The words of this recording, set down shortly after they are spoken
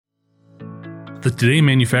The Today in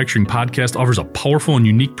Manufacturing podcast offers a powerful and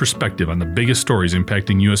unique perspective on the biggest stories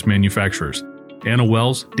impacting U.S. manufacturers. Anna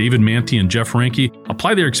Wells, David Manti, and Jeff Ranke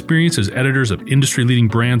apply their experience as editors of industry-leading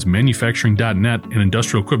brands Manufacturing.net and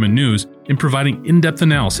Industrial Equipment News in providing in-depth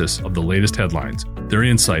analysis of the latest headlines. Their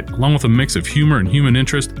insight, along with a mix of humor and human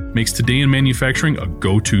interest, makes Today in Manufacturing a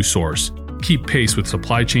go-to source. Keep pace with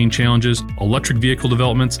supply chain challenges, electric vehicle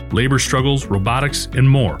developments, labor struggles, robotics, and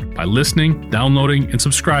more by listening, downloading, and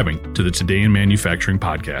subscribing to the Today in Manufacturing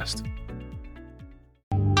podcast.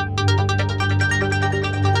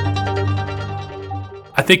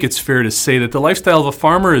 I think it's fair to say that the lifestyle of a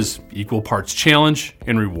farmer is equal parts challenge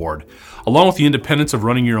and reward. Along with the independence of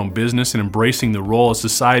running your own business and embracing the role as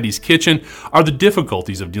society's kitchen are the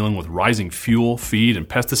difficulties of dealing with rising fuel, feed, and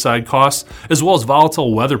pesticide costs, as well as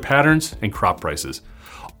volatile weather patterns and crop prices.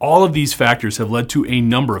 All of these factors have led to a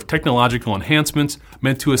number of technological enhancements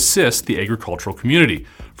meant to assist the agricultural community,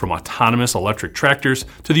 from autonomous electric tractors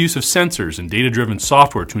to the use of sensors and data-driven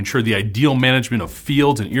software to ensure the ideal management of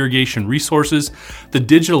fields and irrigation resources. The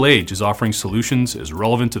digital age is offering solutions as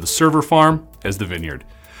relevant to the server farm as the vineyard.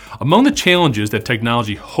 Among the challenges that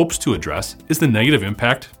technology hopes to address is the negative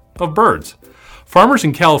impact of birds. Farmers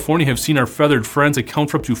in California have seen our feathered friends account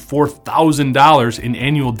for up to $4,000 in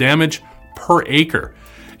annual damage per acre.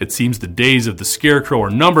 It seems the days of the scarecrow are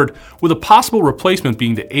numbered, with a possible replacement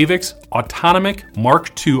being the AVIX Autonomic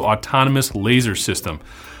Mark II autonomous laser system.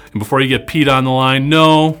 And before you get Pete on the line,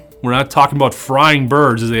 no, we're not talking about frying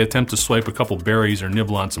birds as they attempt to swipe a couple berries or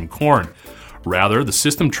nibble on some corn. Rather, the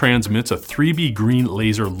system transmits a 3B green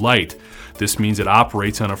laser light. This means it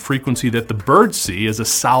operates on a frequency that the birds see as a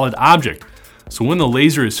solid object. So when the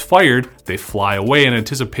laser is fired, they fly away in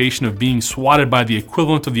anticipation of being swatted by the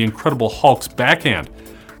equivalent of the Incredible Hulk's backhand.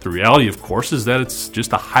 The reality, of course, is that it's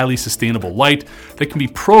just a highly sustainable light that can be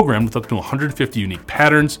programmed with up to 150 unique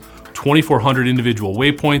patterns, 2,400 individual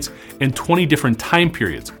waypoints, and 20 different time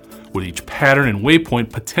periods, with each pattern and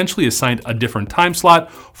waypoint potentially assigned a different time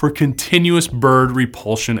slot for continuous bird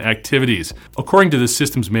repulsion activities. According to the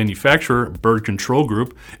system's manufacturer, Bird Control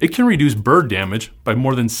Group, it can reduce bird damage by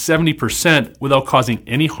more than 70% without causing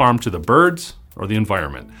any harm to the birds or the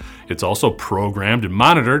environment. It's also programmed and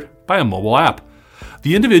monitored by a mobile app.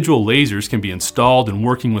 The individual lasers can be installed and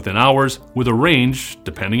working within hours with a range,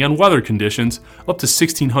 depending on weather conditions, up to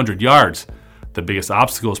 1,600 yards. The biggest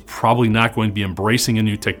obstacle is probably not going to be embracing a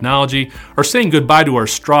new technology or saying goodbye to our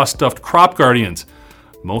straw-stuffed crop guardians.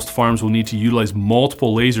 Most farms will need to utilize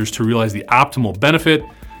multiple lasers to realize the optimal benefit,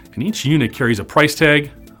 and each unit carries a price tag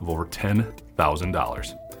of over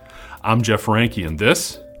 $10,000. I'm Jeff Ranke, and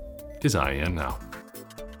this is IEN Now.